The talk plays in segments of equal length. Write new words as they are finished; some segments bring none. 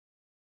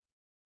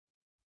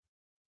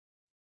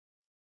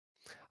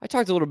I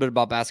talked a little bit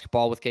about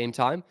basketball with Game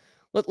Time.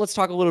 Let's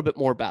talk a little bit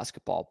more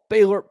basketball.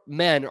 Baylor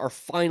men are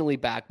finally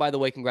back. By the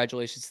way,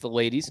 congratulations to the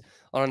ladies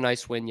on a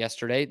nice win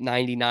yesterday,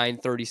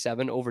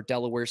 99-37 over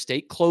Delaware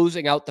State,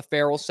 closing out the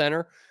Farrell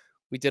Center.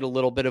 We did a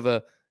little bit of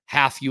a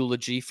half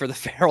eulogy for the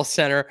Farrell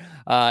Center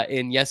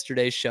in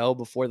yesterday's show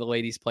before the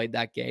ladies played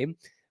that game.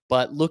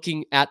 But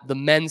looking at the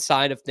men's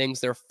side of things,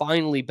 they're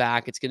finally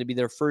back. It's going to be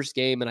their first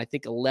game in, I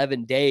think,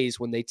 11 days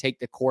when they take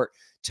the court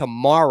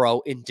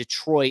tomorrow in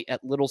Detroit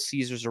at Little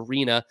Caesars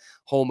Arena,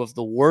 home of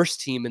the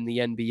worst team in the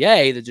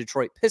NBA, the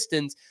Detroit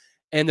Pistons.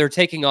 And they're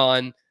taking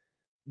on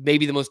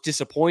maybe the most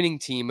disappointing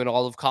team in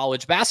all of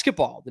college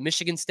basketball, the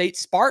Michigan State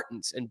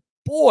Spartans. And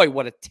boy,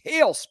 what a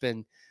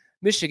tailspin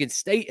Michigan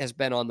State has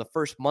been on the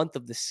first month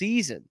of the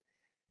season.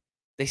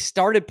 They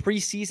started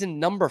preseason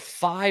number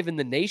 5 in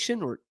the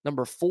nation, or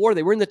number 4.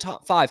 They were in the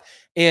top 5.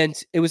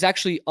 And it was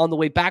actually on the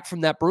way back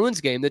from that Bruins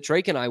game that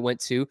Drake and I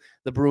went to,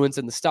 the Bruins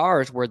and the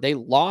Stars, where they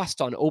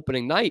lost on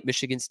opening night.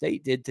 Michigan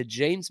State did to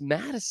James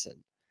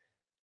Madison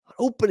on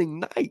opening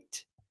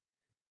night.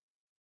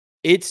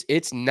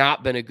 It's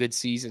not been a good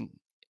season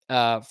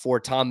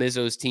for Tom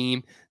Izzo's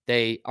team.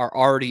 They are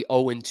already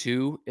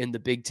 0-2 in the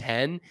Big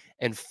Ten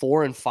and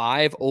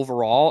 4-5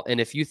 overall.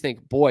 And if you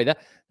think, boy,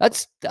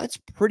 that's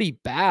pretty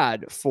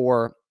bad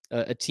for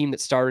a team that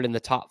started in the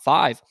top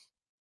 5,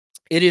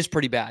 it is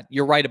pretty bad.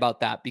 You're right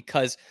about that,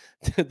 because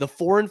the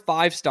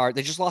 4-5 start,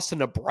 they just lost to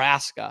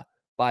Nebraska,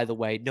 by the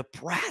way.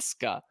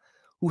 Nebraska,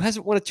 who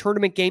hasn't won a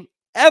tournament game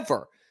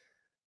ever.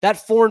 That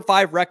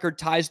 4-5 record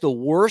ties the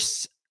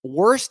worst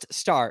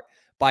start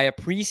by a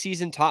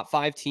preseason top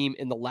 5 team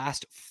in the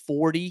last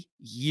 40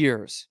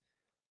 years.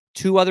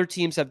 2 other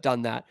teams have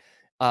done that.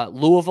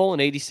 Louisville in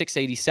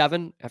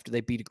 86-87, after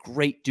they beat a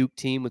great Duke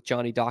team with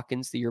Johnny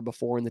Dawkins the year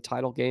before in the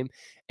title game.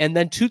 And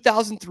then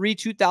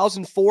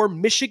 2003-2004,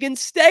 Michigan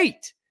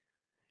State.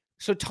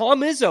 So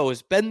Tom Izzo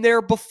has been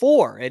there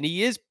before, and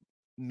he is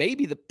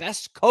maybe the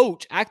best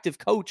coach, active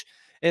coach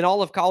in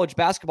all of college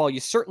basketball.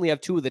 You certainly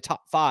have 2 of the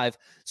top 5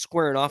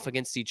 squaring off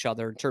against each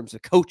other in terms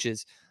of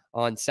coaches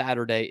on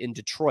Saturday in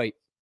Detroit.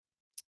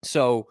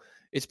 So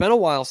it's been a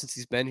while since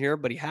he's been here,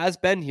 but he has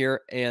been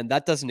here, and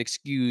that doesn't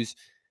excuse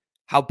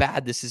how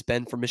bad this has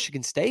been for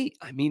Michigan State.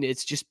 I mean,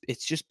 it's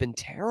just been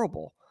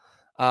terrible.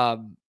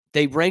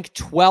 They rank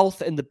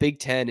 12th in the Big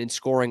Ten in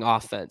scoring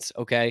offense,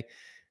 okay,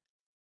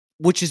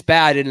 which is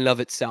bad in and of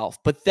itself.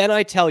 But then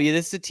I tell you,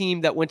 this is a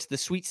team that went to the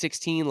Sweet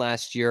 16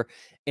 last year,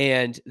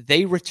 and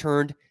they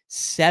returned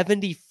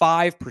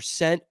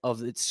 75%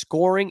 of its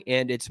scoring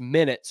and its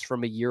minutes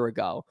from a year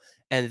ago.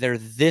 And they're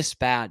this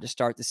bad to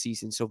start the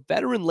season. So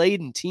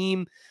veteran-laden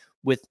team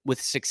with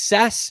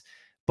success,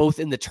 both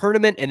in the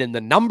tournament and in the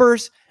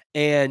numbers,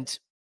 and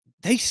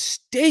they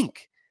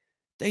stink.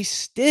 They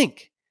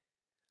stink.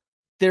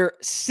 They're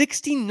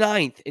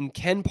 69th in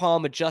Ken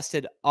Palm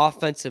adjusted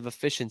offensive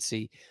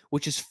efficiency,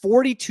 which is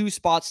 42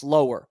 spots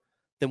lower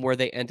than where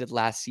they ended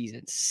last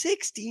season.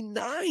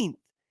 69th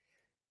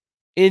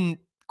in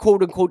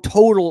quote-unquote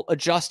total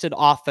adjusted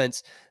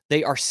offense.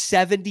 They are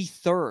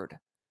 73rd.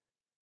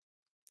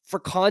 For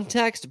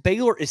context,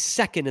 Baylor is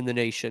 2nd in the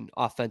nation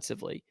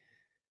offensively.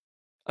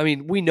 I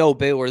mean, we know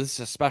Baylor, this is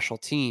a special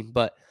team,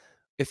 but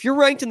if you're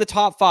ranked in the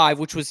top 5,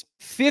 which was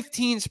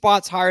 15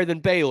 spots higher than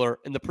Baylor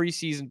in the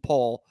preseason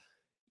poll,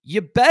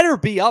 you better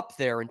be up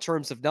there in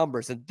terms of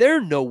numbers, and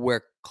they're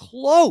nowhere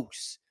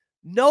close.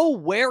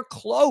 Nowhere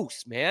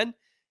close, man.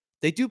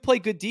 They do play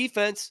good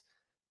defense.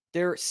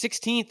 They're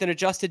 16th in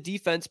adjusted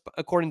defense,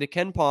 according to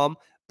Ken Palm.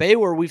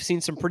 Baylor, we've seen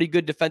some pretty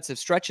good defensive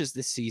stretches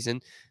this season.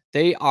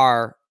 They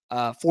are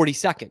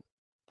 42nd,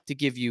 to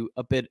give you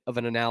a bit of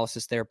an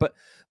analysis there, but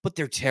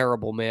they're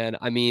terrible, man.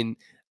 I mean,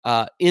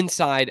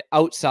 inside,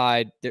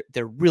 outside,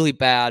 they're really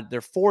bad.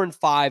 They're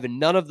 4-5, and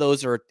none of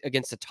those are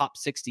against a top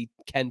 60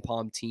 Ken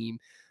Palm team.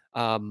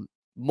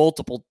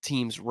 Multiple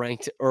teams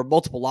ranked, or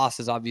multiple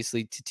losses,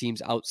 obviously, to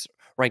teams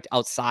ranked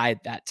outside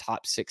that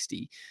top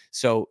 60.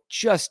 So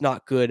just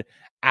not good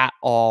at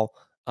all.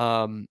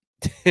 One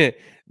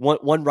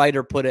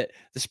writer put it,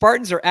 the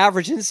Spartans are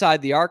average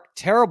inside the arc,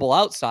 terrible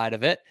outside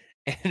of it,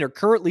 and are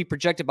currently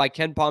projected by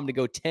Ken Palm to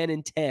go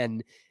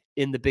 10-10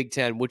 in the Big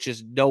Ten, which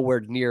is nowhere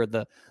near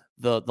the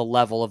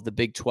level of the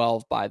Big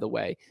 12, by the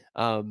way.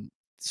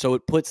 So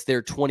it puts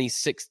their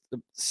 26th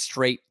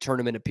straight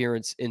tournament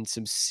appearance in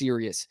some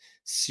serious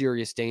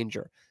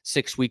danger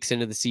 6 weeks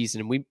into the season.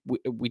 And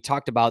we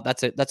talked about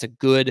that's a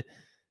good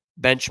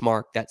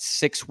benchmark. That's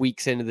 6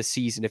 weeks into the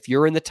season. If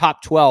you're in the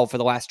top 12 for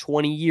the last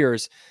 20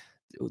 years,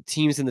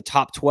 teams in the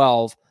top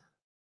 12,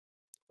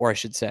 or I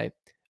should say,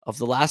 of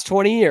the last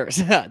 20 years,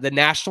 the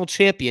national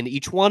champion,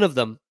 each one of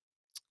them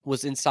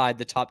was inside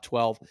the top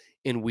 12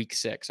 in week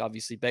 6.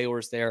 Obviously,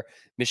 Baylor's there.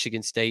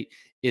 Michigan State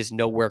is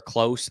nowhere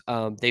close.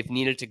 They've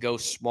needed to go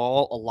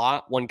small a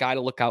lot. One guy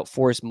to look out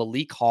for is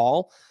Malik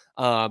Hall.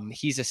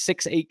 He's a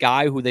 6'8"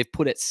 guy who they've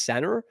put at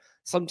center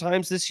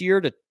sometimes this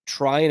year to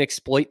try and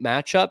exploit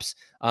matchups.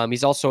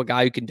 He's also a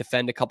guy who can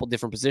defend a couple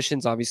different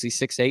positions, obviously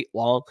 6'8",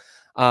 long,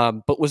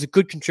 but was a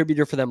good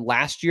contributor for them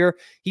last year.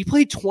 He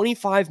played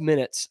 25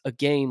 minutes a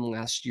game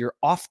last year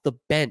off the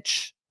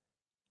bench.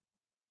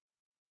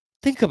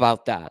 Think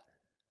about that.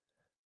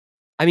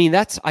 I mean,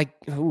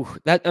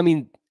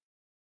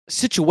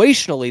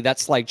 situationally,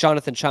 that's like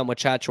Jonathan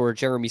Chamwachach or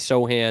Jeremy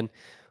Sohan,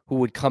 who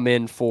would come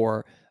in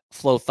for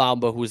Flo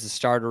Thamba, who was the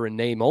starter in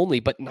name only.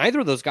 But neither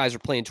of those guys are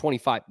playing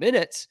 25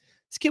 minutes.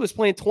 This kid was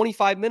playing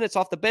 25 minutes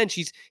off the bench.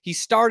 He's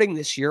starting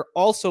this year,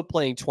 also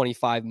playing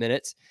 25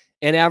 minutes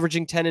and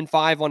averaging 10 and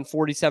 5 on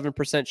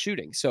 47%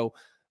 shooting. So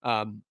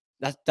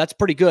that's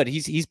pretty good.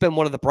 He's been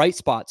one of the bright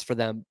spots for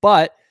them.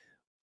 But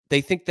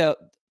they think that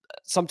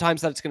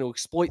sometimes that's going to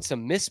exploit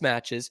some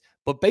mismatches,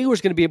 but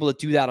Baylor's going to be able to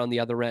do that on the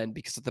other end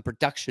because of the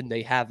production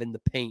they have in the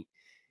paint.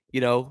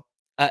 You know,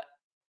 a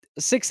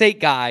 6'8"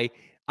 guy,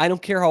 I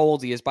don't care how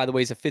old he is, by the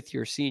way, he's a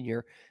fifth-year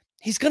senior.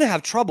 He's going to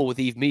have trouble with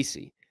Yves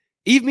Missi.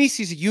 Yves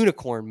Missi's a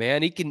unicorn,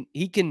 man. He's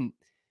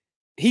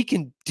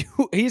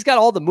got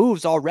all the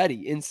moves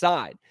already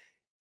inside.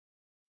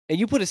 And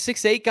you put a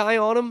 6'8" guy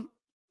on him,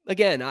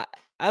 again, I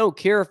don't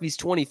care if he's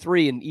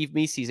 23 and Yves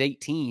Missi's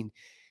 18.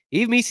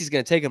 Yves Missi's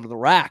going to take him to the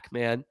rack,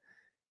 man.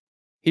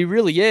 He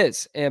really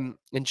is. And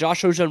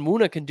Josh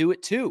Ojanmuna can do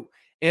it too.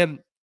 And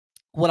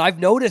what I've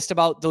noticed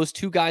about those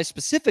two guys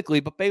specifically,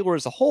 but Baylor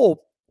as a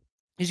whole,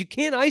 is you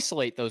can't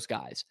isolate those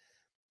guys.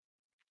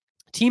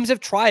 Teams have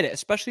tried it,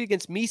 especially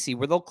against Missi,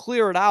 where they'll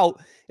clear it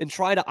out and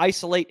try to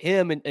isolate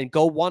him and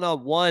go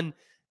one-on-one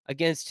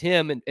against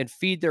him and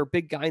feed their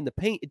big guy in the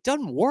paint. It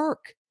doesn't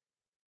work.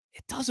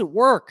 It doesn't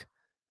work.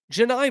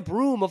 Janai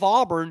Broome of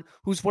Auburn,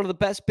 who's one of the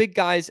best big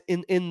guys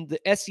in the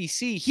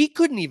SEC, he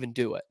couldn't even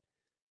do it.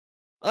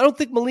 I don't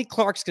think Malik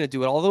Clark's going to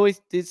do it, although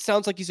it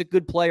sounds like he's a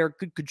good player,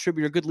 good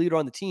contributor, good leader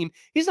on the team.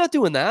 He's not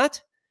doing that.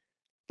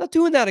 Not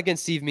doing that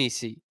against Steve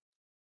Missi.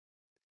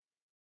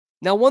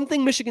 Now, one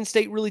thing Michigan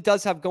State really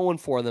does have going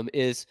for them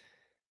is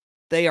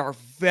they are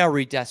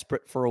very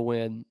desperate for a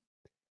win.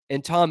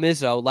 And Tom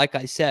Izzo, like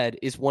I said,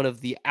 is one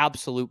of the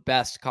absolute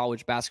best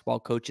college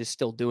basketball coaches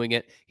still doing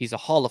it. He's a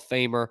Hall of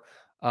Famer.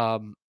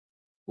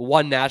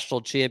 One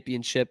national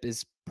championship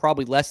is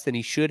probably less than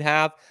he should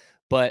have,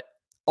 but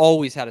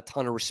always had a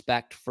ton of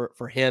respect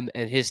for him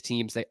and his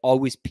teams. They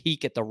always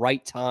peak at the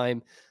right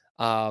time.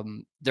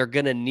 They're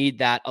going to need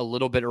that a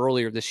little bit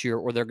earlier this year,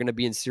 or they're going to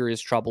be in serious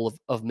trouble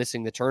of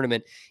missing the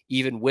tournament,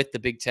 even with the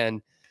Big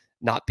Ten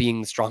not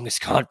being the strongest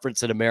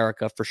conference in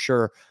America for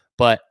sure.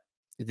 But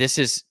this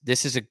is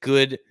a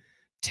good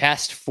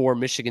test for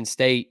Michigan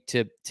State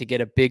to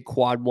get a big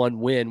quad one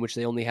win, which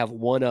they only have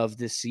one of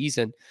this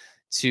season,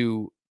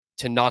 to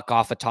knock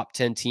off a top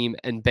 10 team.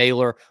 And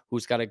Baylor,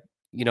 who's got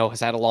has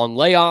had a long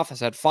layoff, has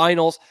had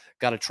finals,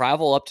 got to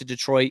travel up to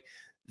Detroit.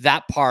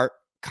 That part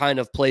kind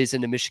of plays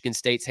into Michigan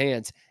State's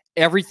hands.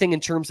 Everything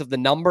in terms of the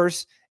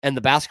numbers and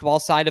the basketball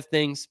side of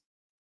things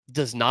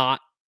does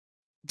not.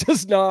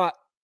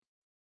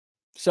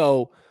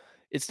 So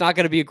it's not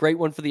going to be a great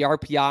one for the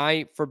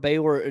RPI for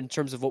Baylor in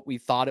terms of what we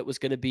thought it was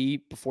going to be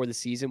before the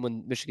season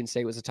when Michigan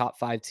State was a top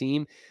 5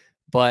 team,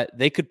 but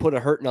they could put a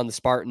hurting on the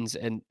Spartans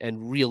and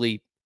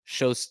really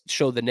show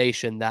the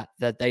nation that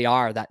they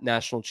are that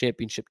national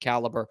championship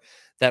caliber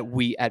that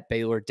we at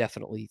Baylor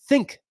definitely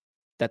think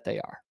that they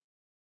are.